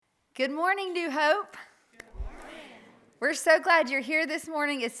Good morning, New Hope. We're so glad you're here this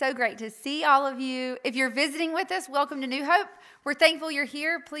morning. It's so great to see all of you. If you're visiting with us, welcome to New Hope. We're thankful you're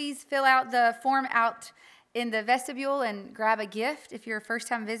here. Please fill out the form out in the vestibule and grab a gift if you're a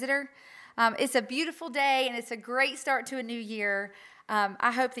first-time visitor. It's a beautiful day, and it's a great start to a new year.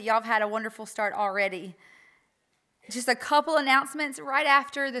 I hope that y'all have had a wonderful start already. Just a couple announcements. Right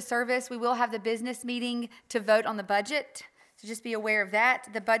after the service, we will have the business meeting to vote on the budget. So just be aware of that.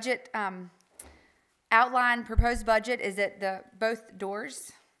 The budget outline, proposed budget, is at both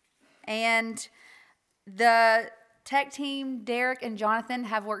doors. And the tech team, Derek and Jonathan,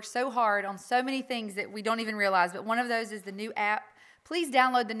 have worked so hard on so many things that we don't even realize. But one of those is the new app. Please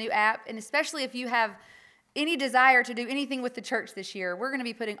download the new app. And especially if you have any desire to do anything with the church this year, we're going to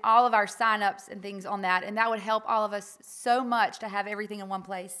be putting all of our sign-ups and things on that. And that would help all of us so much to have everything in one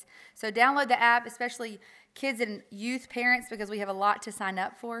place. So download the app, especially kids and youth parents, because we have a lot to sign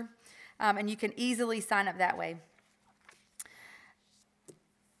up for. And you can easily sign up that way.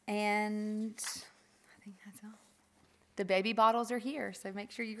 And I think that's all. The baby bottles are here, so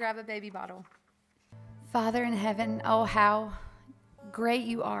make sure you grab a baby bottle. Father in heaven, oh, how great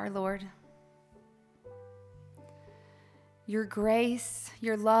you are, Lord. Your grace,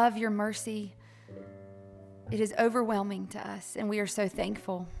 your love, your mercy, it is overwhelming to us, and we are so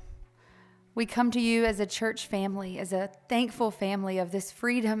thankful. We come to you as a church family, as a thankful family of this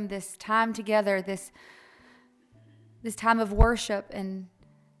freedom, this time together, this time of worship and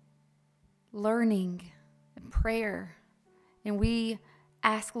learning and prayer. And we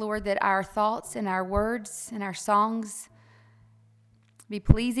ask, Lord, that our thoughts and our words and our songs be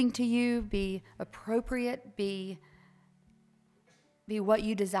pleasing to you, be appropriate, be what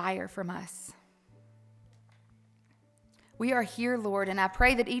you desire from us. We are here, Lord, and I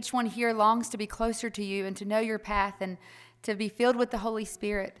pray that each one here longs to be closer to you and to know your path and to be filled with the Holy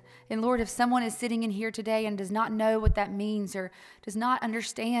Spirit. And Lord, if someone is sitting in here today and does not know what that means or does not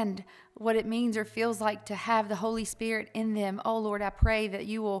understand what it means or feels like to have the Holy Spirit in them, oh Lord, I pray that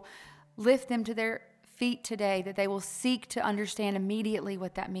you will lift them to their feet today, that they will seek to understand immediately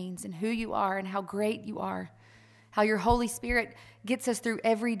what that means and who you are and how great you are, how your Holy Spirit gets us through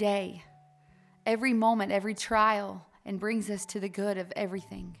every day, every moment, every trial, and brings us to the good of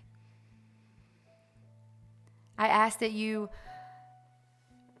everything. I ask that you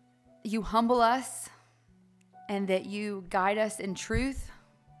humble us and that you guide us in truth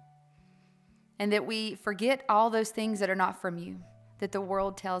and that we forget all those things that are not from you, that the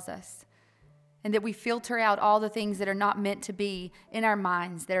world tells us, and that we filter out all the things that are not meant to be in our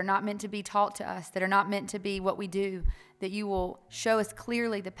minds, that are not meant to be taught to us, that are not meant to be what we do, that you will show us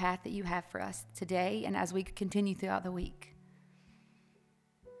clearly the path that you have for us today and as we continue throughout the week.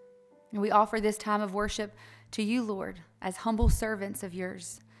 And we offer this time of worship to you, Lord, as humble servants of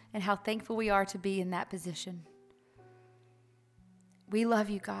yours, and how thankful we are to be in that position. We love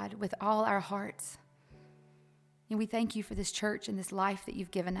you, God, with all our hearts. And we thank you for this church and this life that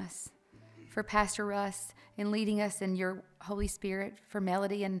you've given us, for Pastor Russ and leading us in your Holy Spirit, for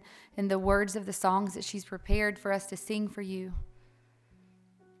Melody and the words of the songs that she's prepared for us to sing for you.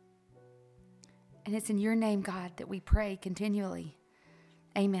 And it's in your name, God, that we pray continually.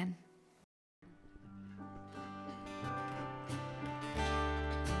 Amen.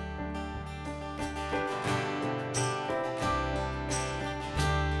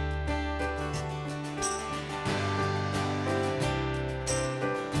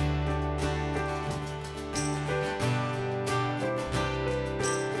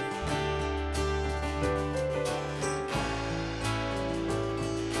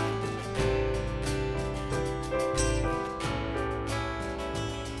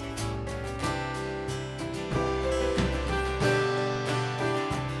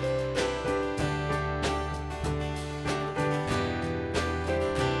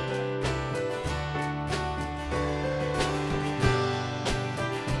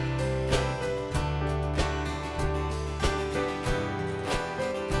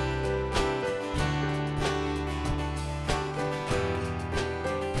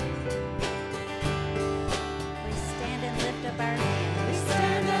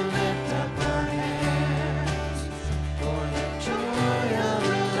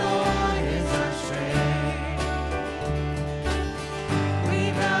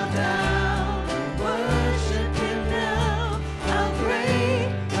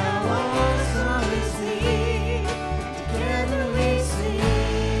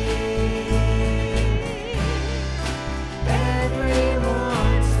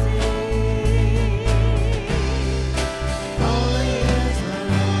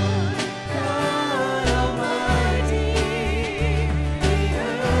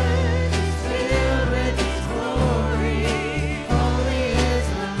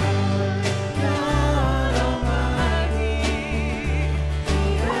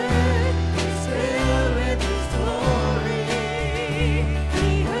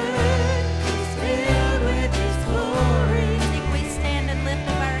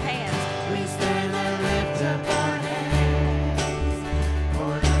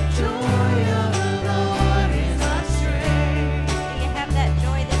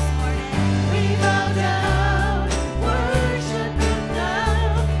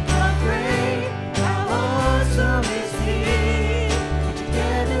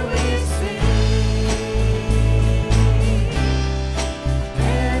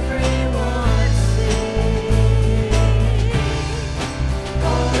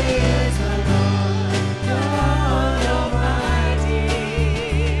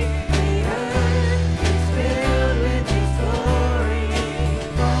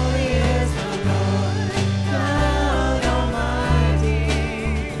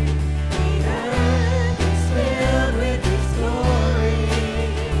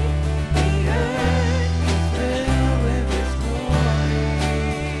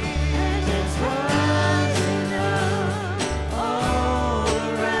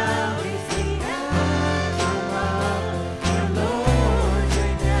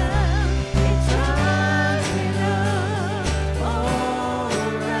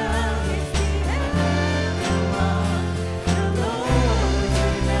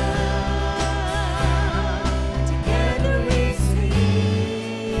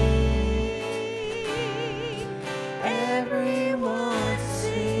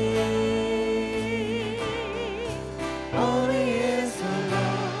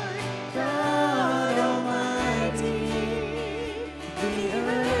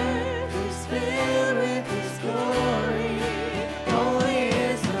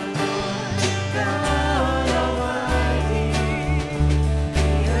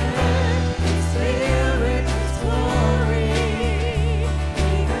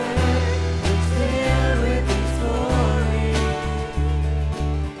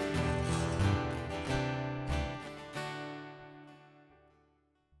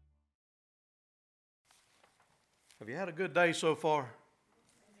 you had a good day so far?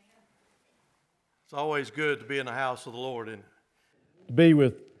 It's always good to be in the house of the Lord and to be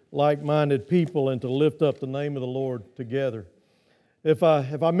with like-minded people and to lift up the name of the Lord together. If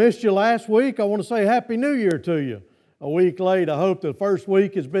I missed you last week, I want to say Happy New Year to you. A week late. I hope the first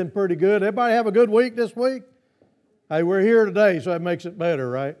week has been pretty good. Everybody have a good week this week? Hey, we're here today, so that makes it better,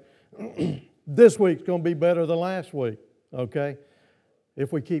 right? This week's going to be better than last week, okay?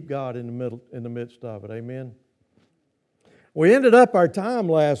 If we keep God in the midst of it, amen. We ended up our time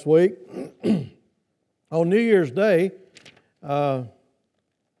last week on New Year's Day asking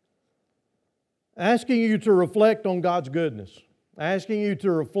you to reflect on God's goodness, asking you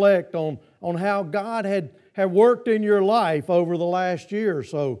to reflect on how God had worked in your life over the last year or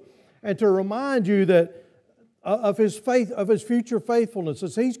so, and to remind you that of His faith, of His future faithfulness,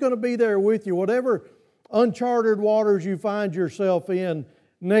 as He's going to be there with you, whatever uncharted waters you find yourself in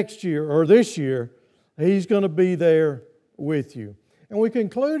next year or this year, He's going to be there with you. And we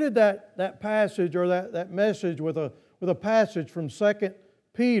concluded that passage or that message with a passage from 2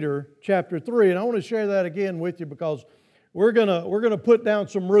 Peter chapter 3. And I want to share that again with you because we're gonna put down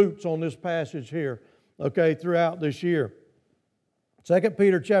some roots on this passage here, okay, throughout this year. 2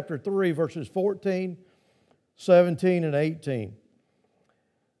 Peter chapter 3, verses 14, 17, and 18.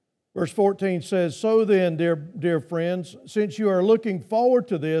 Verse 14 says, "So then, dear friends, since you are looking forward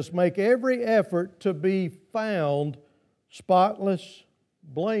to this, make every effort to be found spotless,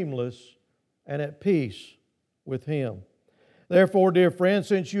 blameless, and at peace with Him. Therefore, dear friends,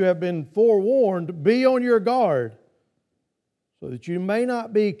 since you have been forewarned, be on your guard, so that you may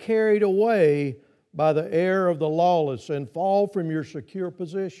not be carried away by the error of the lawless and fall from your secure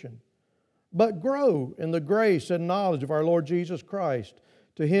position, but grow in the grace and knowledge of our Lord Jesus Christ.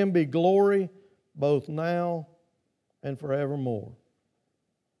 To Him be glory both now and forevermore."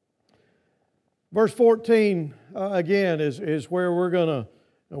 Verse 14 again is where we're gonna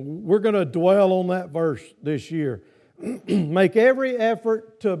dwell on that verse this year. Make every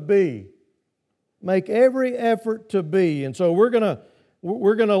effort to be. Make every effort to be. And so we're gonna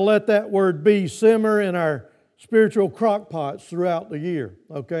let that word "be" simmer in our spiritual crock pots throughout the year.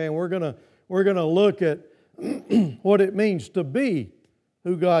 Okay, and we're gonna look at what it means to be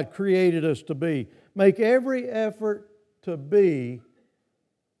who God created us to be. Make every effort to be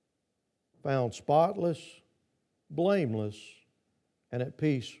found spotless, blameless, and at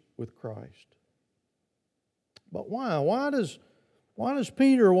peace with Christ. But why? Why does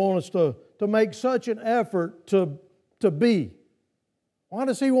Peter want us to make such an effort to be? Why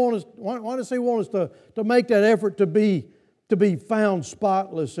does he want us to make that effort to be found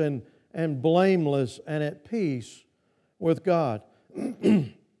spotless and blameless and at peace with God?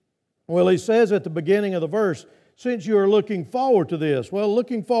 Well, he says at the beginning of the verse, since you are looking forward to this. Well,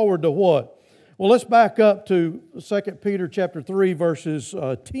 looking forward to what? Well, let's back up to 2 Peter chapter 3, verses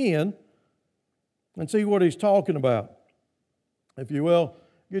 10, and see what he's talking about. If you will,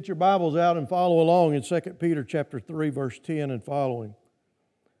 get your Bibles out and follow along in 2 Peter chapter 3, verse 10 and following.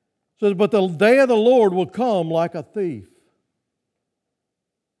 It says, "But the day of the Lord will come like a thief."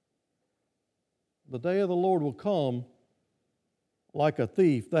 The day of the Lord will come like a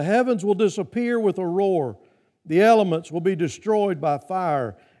thief. "The heavens will disappear with a roar. The elements will be destroyed by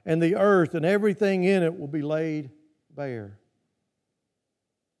fire, and the earth and everything in it will be laid bare."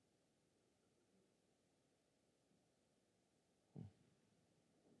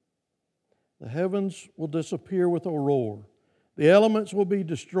 The heavens will disappear with a roar. The elements will be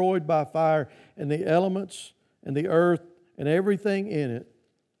destroyed by fire, and the elements and the earth and everything in it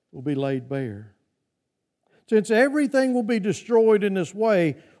will be laid bare. Since everything will be destroyed in this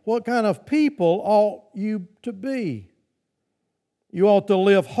way, what kind of people ought you to be? You ought to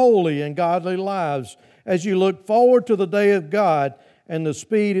live holy and godly lives as you look forward to the day of God and the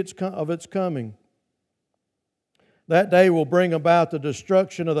speed of its coming. That day will bring about the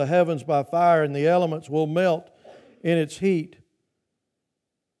destruction of the heavens by fire, and the elements will melt in its heat.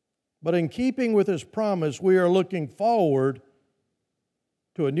 But in keeping with His promise, we are looking forward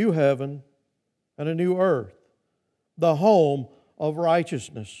to a new heaven and a new earth, the home of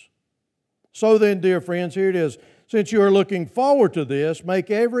righteousness. So then, dear friends, here it is. Since you are looking forward to this,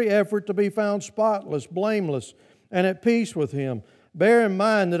 make every effort to be found spotless, blameless, and at peace with Him. Bear in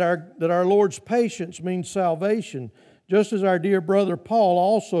mind that our Lord's patience means salvation, just as our dear brother Paul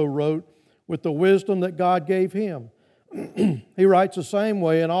also wrote with the wisdom that God gave him. He writes the same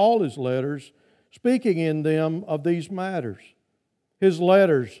way in all his letters, speaking in them of these matters. His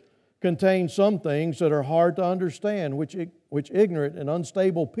letters contain some things that are hard to understand, which ignorant and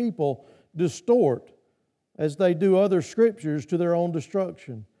unstable people distort, as they do other scriptures to their own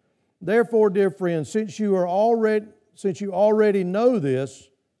destruction. Therefore, dear friends, since you are already since you already know this,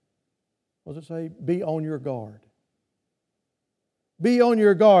 what does it say? Be on your guard. Be on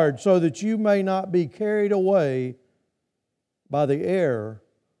your guard so that you may not be carried away by the error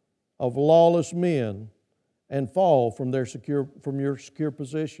of lawless men and fall from your secure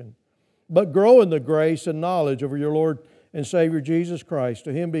position. But grow in the grace and knowledge of your Lord and Savior Jesus Christ.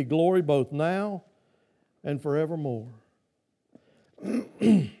 To Him be glory both now and forevermore.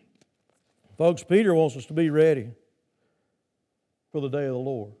 Folks, Peter wants us to be ready for the day of the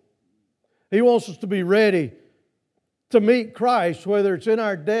Lord. He wants us to be ready to meet Christ, whether it's in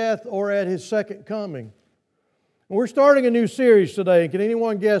our death or at His second coming. And we're starting a new series today. Can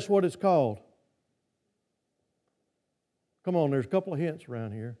anyone guess what it's called? Come on, there's a couple of hints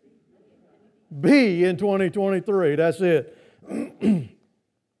around here. Be in 2023. That's it.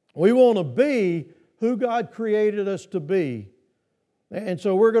 We want to be who God created us to be. And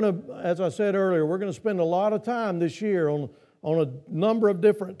so we're going to, as I said earlier, we're going to spend a lot of time this year on a number of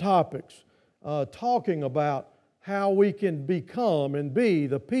different topics, talking about how we can become and be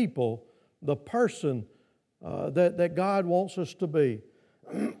the people, the person that God wants us to be.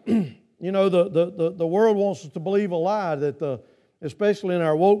 You know, the world wants us to believe a lie that especially in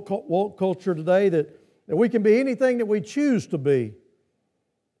our woke culture today, that we can be anything that we choose to be.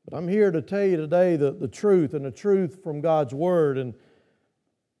 But I'm here to tell you today the truth, and the truth from God's Word,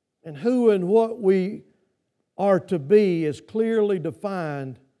 and who and what we are to be is clearly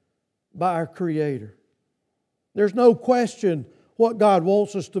defined by our Creator. There's no question what God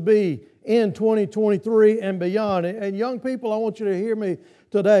wants us to be in 2023 and beyond. And young people, I want you to hear me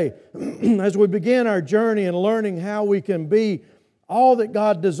today. As we begin our journey in learning how we can be all that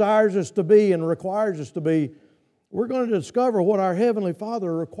God desires us to be and requires us to be, we're going to discover what our Heavenly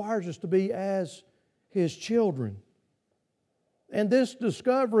Father requires us to be as His children. And this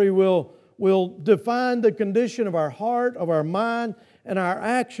discovery will define the condition of our heart, of our mind, and our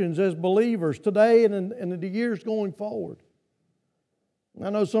actions as believers today and in the years going forward. I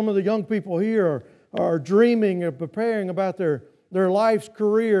know some of the young people here are dreaming and preparing about their life's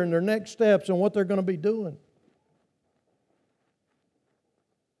career and their next steps and what they're going to be doing.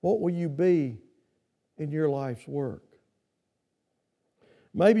 What will you be in your life's work?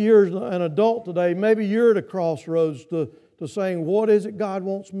 Maybe you're an adult today. Maybe you're at a crossroads to saying, what is it God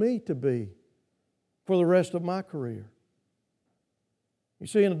wants me to be for the rest of my career? You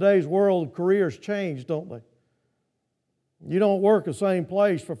see, in today's world, careers change, don't they? You don't work the same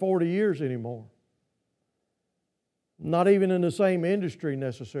place for 40 years anymore. Not even in the same industry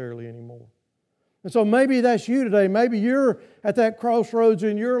necessarily anymore. And so maybe that's you today. Maybe you're at that crossroads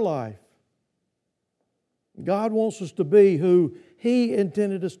in your life. God wants us to be who He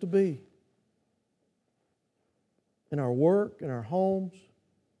intended us to be. In our work, in our homes,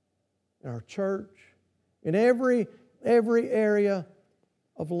 in our church, in every area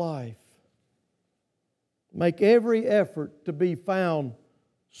of life. Make every effort to be found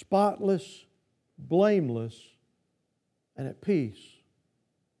spotless, blameless, and at peace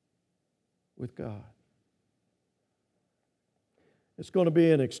with God. It's going to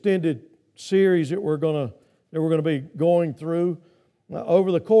be an extended series that we're going to be going through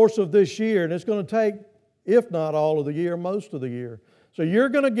over the course of this year, and it's going to take, if not all of the year, most of the year. So you're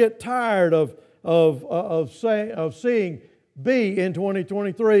going to get tired of seeing be in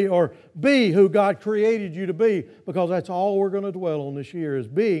 2023 or be who God created you to be, because that's all we're going to dwell on this year, is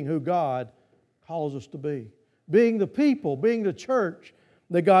being who God calls us to be. Being the people, being the church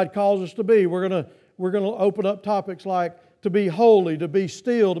that God calls us to be. We're going to open up topics like to be holy, to be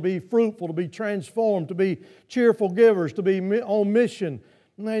still, to be fruitful, to be transformed, to be cheerful givers, to be on mission.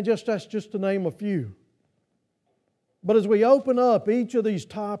 And that's just to name a few. But as we open up each of these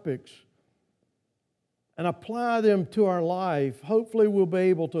topics and apply them to our life, hopefully we'll be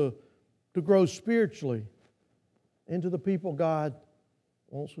able to grow spiritually into the people God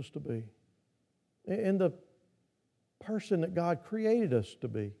wants us to be, in the person that God created us to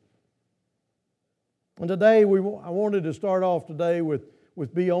be. And today, I wanted to start off today with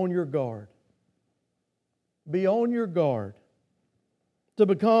be on your guard. Be on your guard. To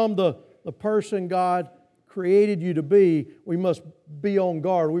become the person God created you to be, we must be on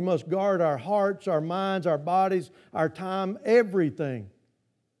guard. We must guard our hearts, our minds, our bodies, our time, everything.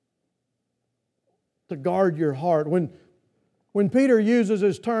 To guard your heart. When Peter uses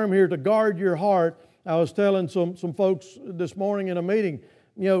this term here, to guard your heart, I was telling some folks this morning in a meeting,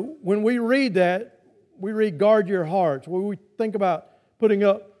 when we read that, we read guard your hearts. When we think about putting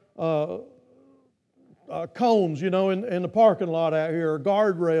up cones, in the parking lot out here, or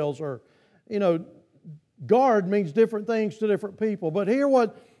guardrails, or, guard means different things to different people. But here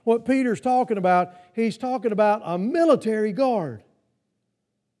what what Peter's talking about. He's talking about a military guard.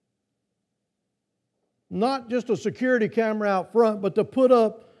 Not just a security camera out front, but to put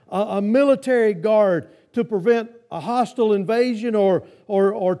up a military guard to prevent a hostile invasion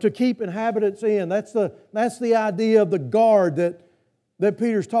or to keep inhabitants in. That's the idea of the guard that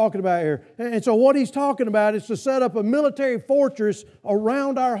Peter's talking about here. And so what he's talking about is to set up a military fortress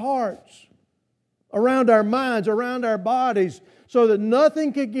around our hearts, around our minds, around our bodies, so that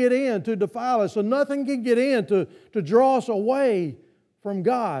nothing can get in to defile us, so nothing can get in to draw us away from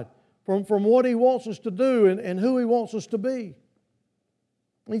God, from what He wants us to do and who He wants us to be.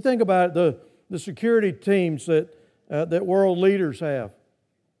 You think about it, the security teams that world leaders have.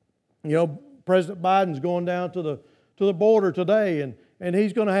 You know, President Biden's going down to the border today, and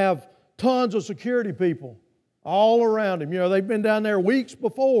he's going to have tons of security people all around him. You know, they've been down there weeks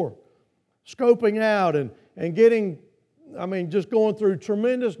before, scoping out and getting, just going through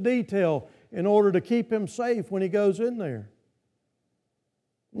tremendous detail in order to keep him safe when he goes in there.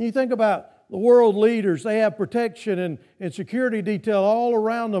 And you think about the world leaders, they have protection and security detail all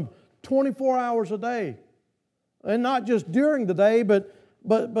around them 24 hours a day. And not just during the day, but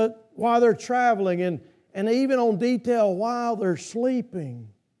while they're traveling and even on detail while they're sleeping.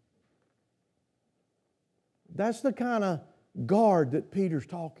 That's the kind of guard that Peter's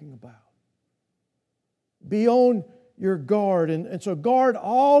talking about. Be on your guard. And so guard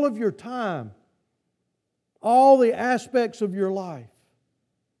all of your time, all the aspects of your life.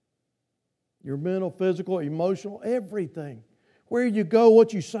 Your mental, physical, emotional, everything. Where you go,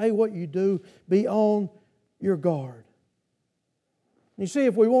 what you say, what you do, be on your guard. You see,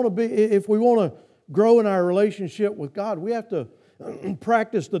 if we want to grow in our relationship with God, we have to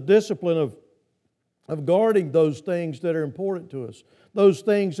practice the discipline of guarding those things that are important to us, those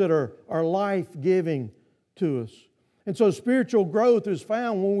things that are life-giving to us. And so spiritual growth is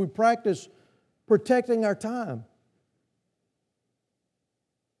found when we practice protecting our time.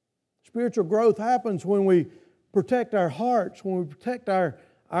 Spiritual growth happens when we protect our hearts, when we protect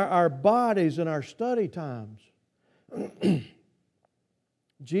our bodies and our study times.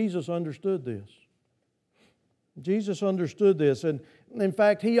 Jesus understood this. Jesus understood this. And in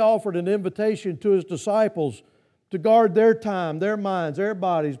fact, He offered an invitation to His disciples to guard their time, their minds, their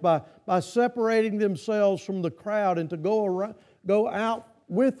bodies by separating themselves from the crowd and to go out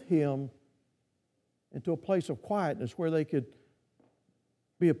with Him into a place of quietness where they could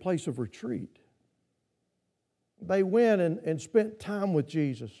be a place of retreat. They went and spent time with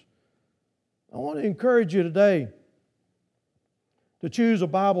Jesus. I want to encourage you today to choose a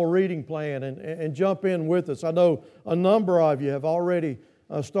Bible reading plan and jump in with us. I know a number of you have already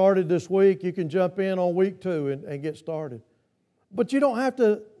started this week. You can jump in on week 2 and get started. But you don't have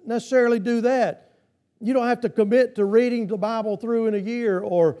to necessarily do that. You don't have to commit to reading the Bible through in a year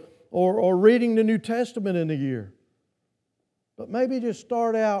or reading the New Testament in a year. But maybe just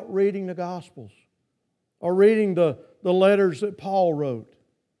start out reading the Gospels or reading the letters that Paul wrote.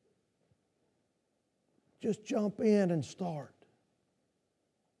 Just jump in and start.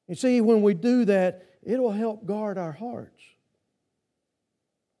 You see, when we do that, it'll help guard our hearts.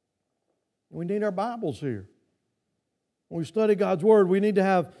 We need our Bibles here. When we study God's Word, we need to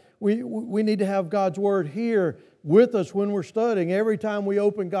have God's Word here with us when we're studying. Every time we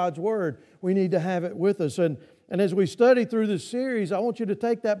open God's Word, we need to have it with us. And as we study through this series, I want you to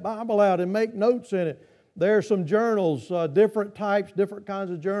take that Bible out and make notes in it. There are some journals, different types, different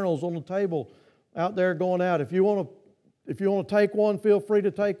kinds of journals on the table out there going out. If you want to take one, feel free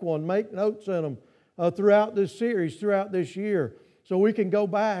to take one. Make notes in them throughout this series, throughout this year, so we can go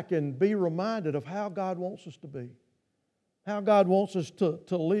back and be reminded of how God wants us to be, how God wants us to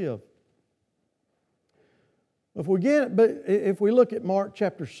live. If we look at Mark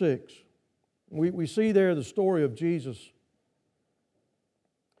chapter 6, we see there the story of Jesus.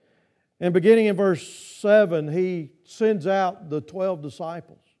 And beginning in verse 7, He sends out the 12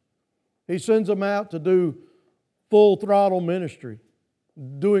 disciples. He sends them out to do full throttle ministry,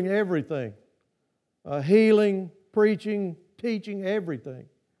 doing everything. Healing, preaching, teaching, everything.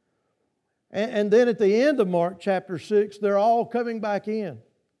 And then at the end of Mark chapter 6, they're all coming back in.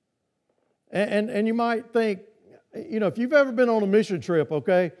 And you might think, if you've ever been on a mission trip,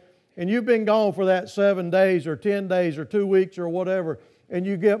 okay, and you've been gone for that 7 days or 10 days or 2 weeks or whatever, and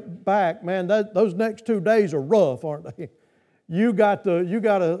you get back, man, those next 2 days are rough, aren't they? You got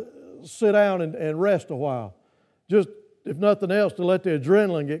to sit down and rest a while. Just, if nothing else, to let the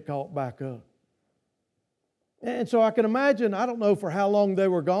adrenaline get caught back up. And so I can imagine, I don't know for how long they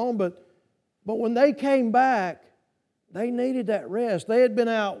were gone, but when they came back, they needed that rest. They had been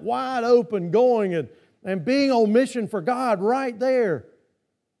out wide open going and being on mission for God right there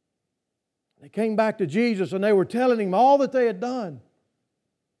They came back to Jesus and they were telling Him all that they had done.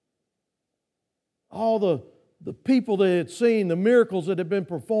 All the people they had seen, the miracles that had been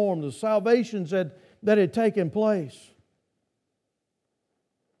performed, the salvations that had taken place.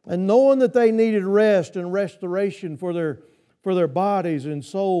 And knowing that they needed rest and restoration for their bodies and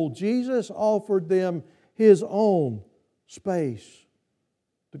soul, Jesus offered them His own space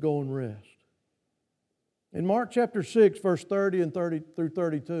to go and rest. In Mark chapter 6, verse 30 and 30 through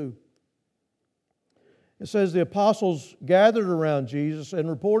 32, it says, the apostles gathered around Jesus and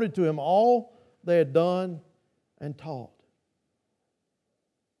reported to Him all they had done and taught.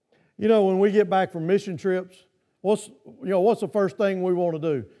 You know, when we get back from mission trips, what's the first thing we want to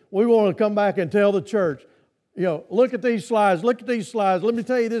do? We want to come back and tell the church, look at these slides, look at these slides. Let me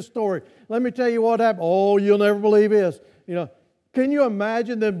tell you this story. Let me tell you what happened. Oh, you'll never believe this. Can you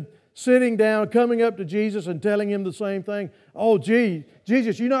imagine them sitting down, coming up to Jesus and telling Him the same thing? Oh, gee,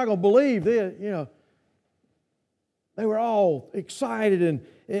 Jesus, you're not going to believe this. They were all excited, and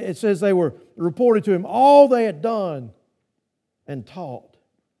it says they were reported to Him all they had done and taught.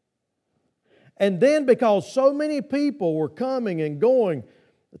 And then because so many people were coming and going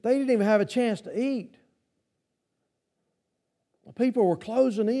that they didn't even have a chance to eat, the people were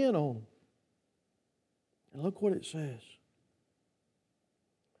closing in on them. And look what it says.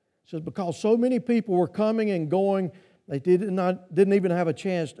 It says, because so many people were coming and going, they didn't even have a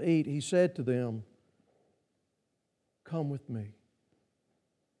chance to eat. He said to them, come with me.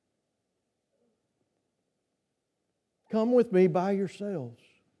 Come with me by yourselves.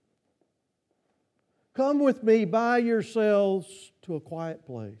 Come with me by yourselves to a quiet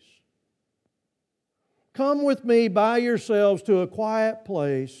place. Come with me by yourselves to a quiet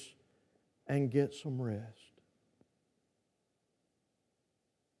place and get some rest.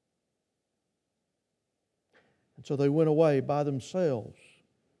 And so they went away by themselves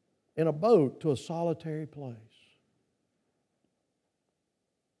in a boat to a solitary place.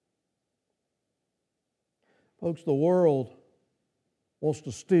 Folks, the world wants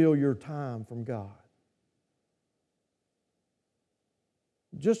to steal your time from God.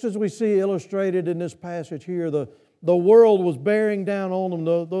 Just as we see illustrated in this passage here, the world was bearing down on them.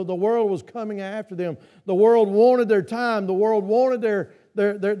 The world was coming after them. The world wanted their time. The world wanted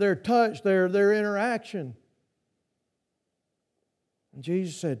their touch, their interaction. And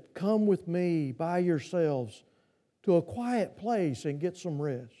Jesus said, come with me by yourselves to a quiet place and get some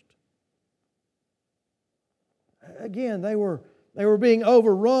rest. Again, they were being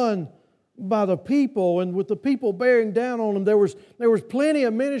overrun by the people, and with the people bearing down on them, there was plenty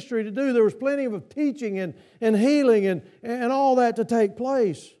of ministry to do. There was plenty of teaching and healing and all that to take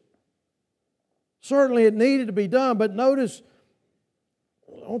place. Certainly it needed to be done, but notice,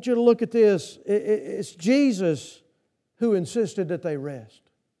 I want you to look at this. It's Jesus who insisted that they rest.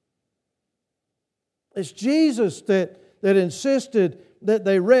 It's Jesus that insisted that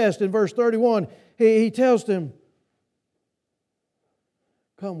they rest. In verse 31, He tells them,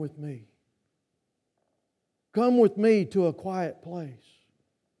 come with me. Come with me to a quiet place.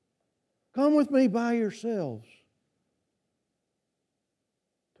 Come with me by yourselves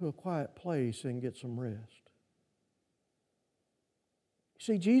to a quiet place and get some rest.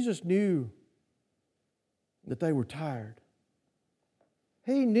 See, Jesus knew that they were tired.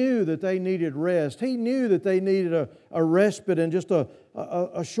 He knew that they needed rest. He knew that they needed a respite and just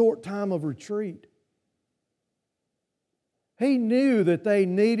a short time of retreat. He knew that they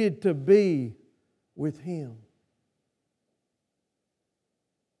needed to be with Him.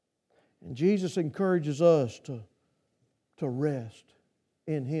 And Jesus encourages us to rest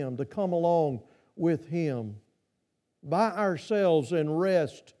in Him, to come along with Him by ourselves and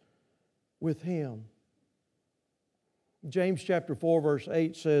rest with Him. James chapter 4 verse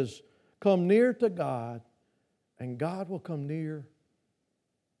 8 says, come near to God and God will come near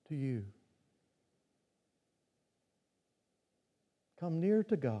to you. Come near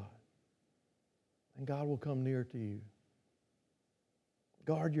to God and God will come near to you.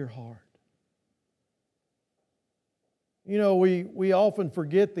 Guard your heart. We often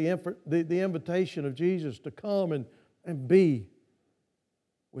forget the invitation of Jesus to come and be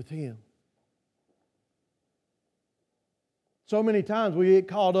with Him. So many times we get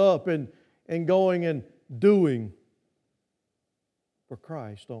caught up in going and doing for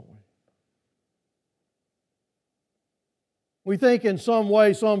Christ, don't we? We think in some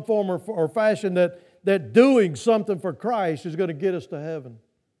way, some form or fashion that doing something for Christ is going to get us to heaven.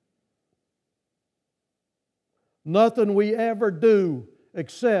 Nothing we ever do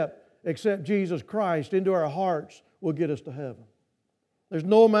except Jesus Christ into our hearts will get us to heaven. There's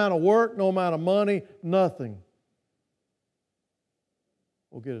no amount of work, no amount of money, nothing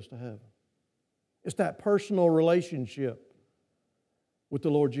will get us to heaven. It's that personal relationship with the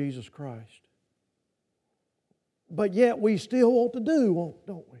Lord Jesus Christ. But yet we still want to do,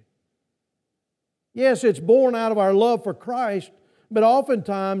 don't we? Yes, it's born out of our love for Christ, but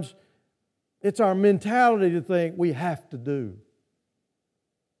oftentimes it's our mentality to think we have to do.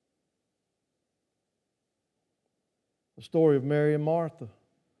 The story of Mary and Martha.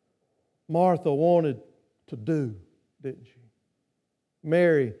 Martha wanted to do, didn't she?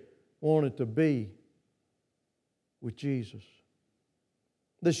 Mary wanted to be with Jesus.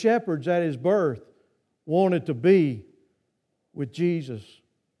 The shepherds at His birth wanted to be with Jesus.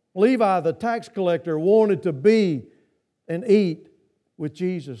 Levi, the tax collector, wanted to be and eat with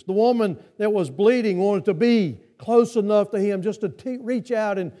Jesus. The woman that was bleeding wanted to be close enough to Him just to reach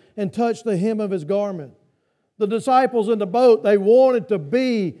out and touch the hem of His garment. The disciples in the boat, they wanted to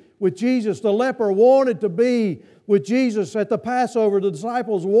be with Jesus. The leper wanted to be with Jesus at the Passover. The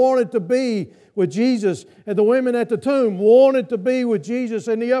disciples wanted to be with Jesus. And the women at the tomb wanted to be with Jesus.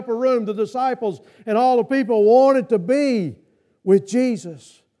 In the upper room, the disciples and all the people wanted to be with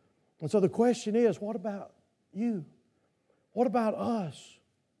Jesus. And so the question is, what about you? What about us?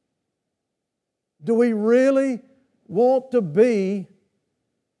 Do we really want to be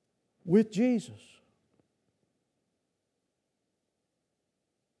with Jesus?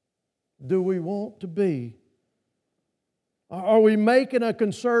 Do we want to be? Are we making a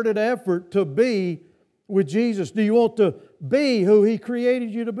concerted effort to be with Jesus? Do you want to be who He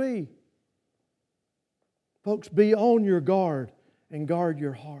created you to be? Folks, be on your guard and guard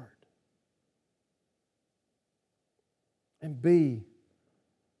your heart. And be.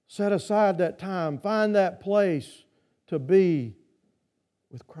 Set aside that time. Find that place to be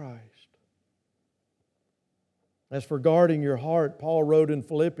with Christ. As for guarding your heart, Paul wrote in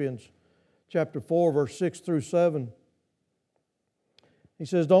Philippians chapter 4, verse 6 through 7. He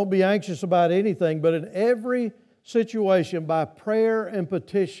says, don't be anxious about anything, but in every situation, by prayer and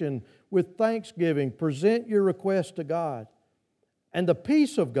petition, with thanksgiving, present your requests to God. And the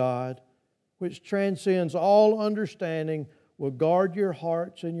peace of God, which transcends all understanding, will guard your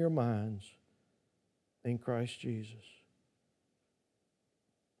hearts and your minds in Christ Jesus.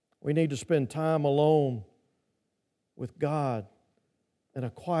 We need to spend time alone with God in a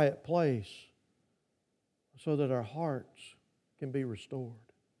quiet place so that our hearts can be restored.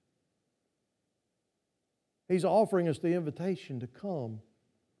 He's offering us the invitation to come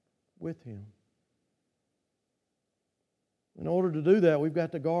with Him. In order to do that, we've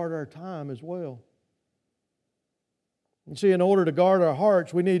got to guard our time as well. And see, in order to guard our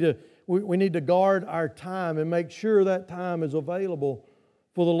hearts, we need to guard our time and make sure that time is available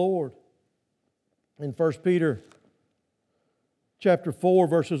for the Lord. In 1 Peter chapter 4,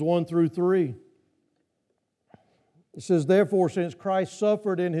 verses 1 through 3, it says, therefore, since Christ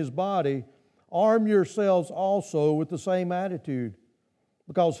suffered in His body, arm yourselves also with the same attitude,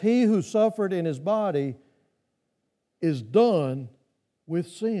 because He who suffered in His body is done with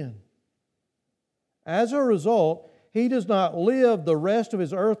sin. As a result, He does not live the rest of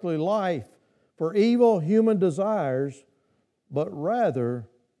His earthly life for evil human desires, but rather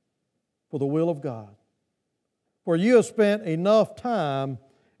for the will of God. For you have spent enough time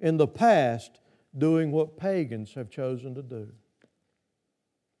in the past doing what pagans have chosen to do.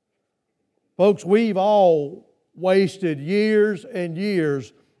 Folks, we've all wasted years and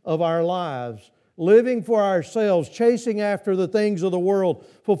years of our lives living for ourselves, chasing after the things of the world,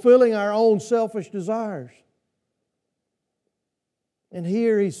 fulfilling our own selfish desires. And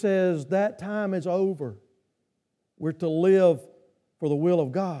here He says that time is over. We're to live for the will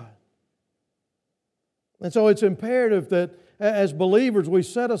of God. And so it's imperative that as believers we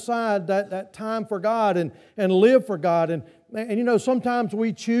set aside that time for God and live for God. And you know, sometimes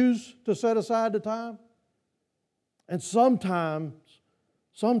we choose to set aside the time. And sometimes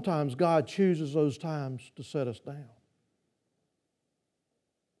God chooses those times to set us down.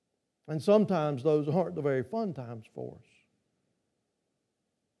 And sometimes those aren't the very fun times for us.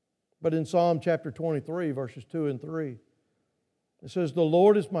 But in Psalm chapter 23, verses 2 and 3, it says, the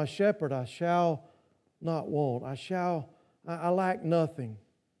Lord is my shepherd, I shall not want. I lack nothing.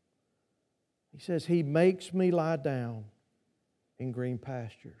 He says, He makes me lie down in green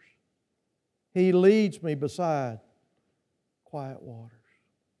pastures. He leads me beside quiet waters.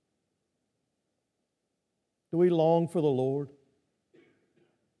 Do we long for the Lord?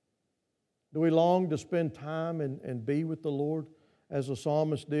 Do we long to spend time and be with the Lord as the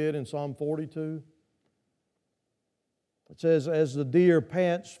psalmist did in Psalm 42? It says, as the deer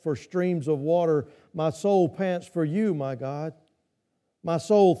pants for streams of water, my soul pants for you, my God. My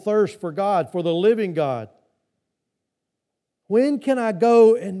soul thirsts for God, for the living God. When can I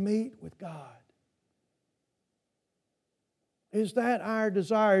go and meet with God? Is that our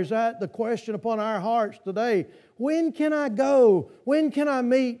desire? Is that the question upon our hearts today? When can I go? When can I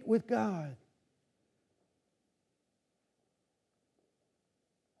meet with God?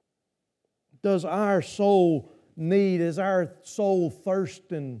 Does our soul need, is our soul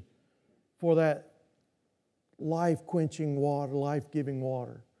thirsting for that life-quenching water, life-giving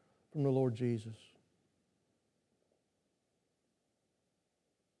water from the Lord Jesus?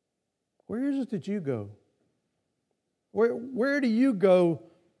 Where is it that you go? Where do you go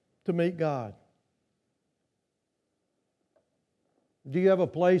to meet God? Do you have a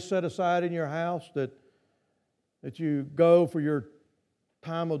place set aside in your house that you go for your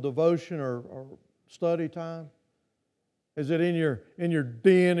time of devotion or study time? Is it in your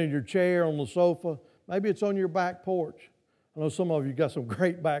den, in your chair, on the sofa? Maybe it's on your back porch. I know some of you got some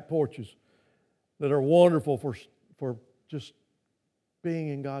great back porches that are wonderful for just being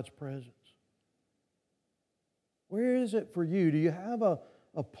in God's presence. Where is it for you? Do you have a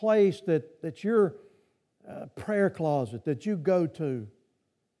place that's your prayer closet that you go to,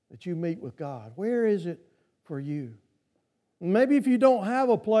 that you meet with God? Where is it for you? Maybe if you don't have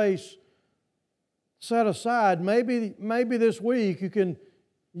a place set aside, maybe this week you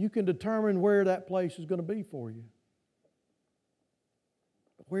can determine where that place is going to be for you.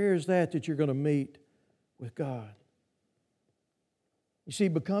 Where is that you're going to meet with God? You see,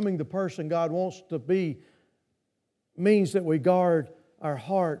 becoming the person God wants to be means that we guard our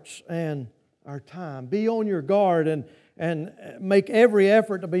hearts and our time. Be on your guard and make every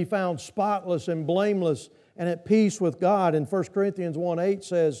effort to be found spotless and blameless and at peace with God. And 1 Corinthians 1:8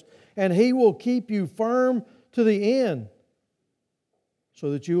 says, "And He will keep you firm to the end,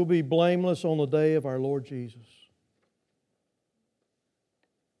 so that you will be blameless on the day of our Lord Jesus."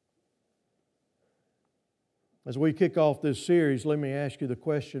 As we kick off this series, let me ask you the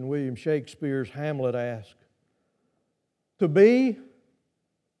question William Shakespeare's Hamlet asked. To be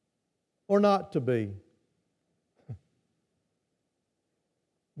or not to be?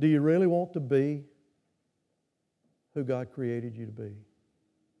 Do you really want to be who God created you to be?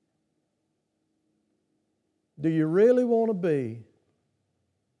 Do you really want to be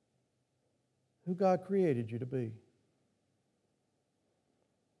who God created you to be?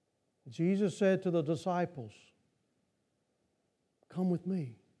 Jesus said to the disciples, "Come with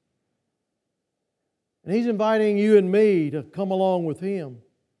me." And He's inviting you and me to come along with Him.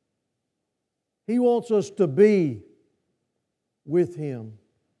 He wants us to be with Him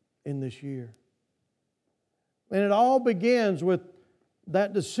in this year. And it all begins with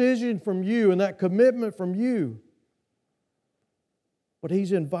that decision from you and that commitment from you. But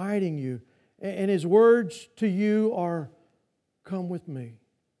He's inviting you. And His words to you are, "Come with me.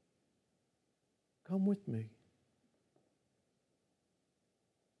 Come with me."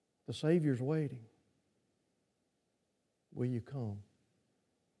 The Savior's waiting. Will you come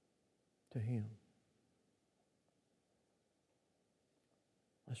to Him?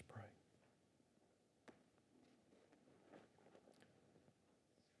 Let's pray.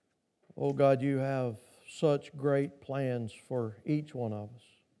 Oh God, You have such great plans for each one of us.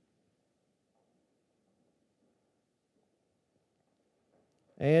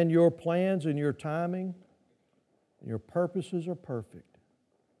 And Your plans and Your timing and Your purposes are perfect.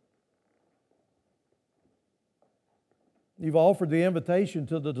 You've offered the invitation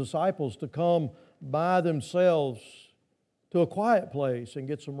to the disciples to come by themselves to a quiet place and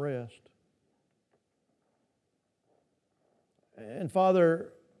get some rest. And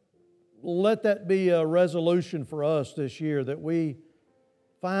Father, let that be a resolution for us this year, that we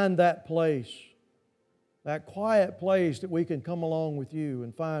find that place, that quiet place that we can come along with You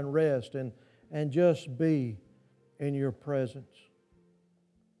and find rest and just be in Your presence.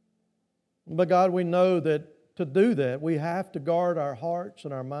 But God, we know that to do that, we have to guard our hearts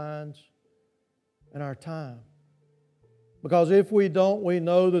and our minds and our time. Because if we don't, we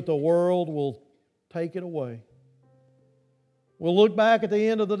know that the world will take it away. We'll look back at the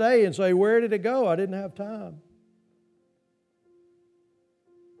end of the day and say, "Where did it go? I didn't have time."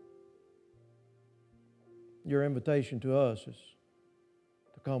 Your invitation to us is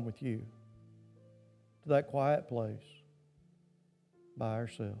to come with You to that quiet place by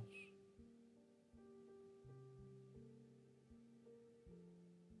ourselves.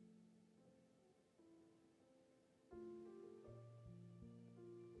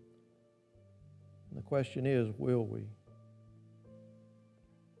 And the question is, will we?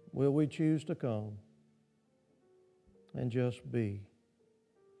 Will we choose to come and just be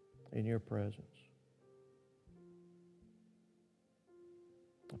in Your presence?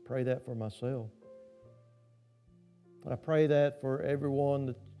 I pray that for myself. I pray that for everyone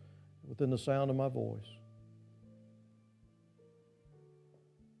that's within the sound of my voice.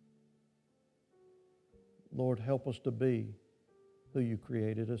 Lord, help us to be who you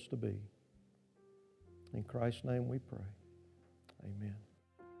created us to be. In Christ's name we pray. Amen.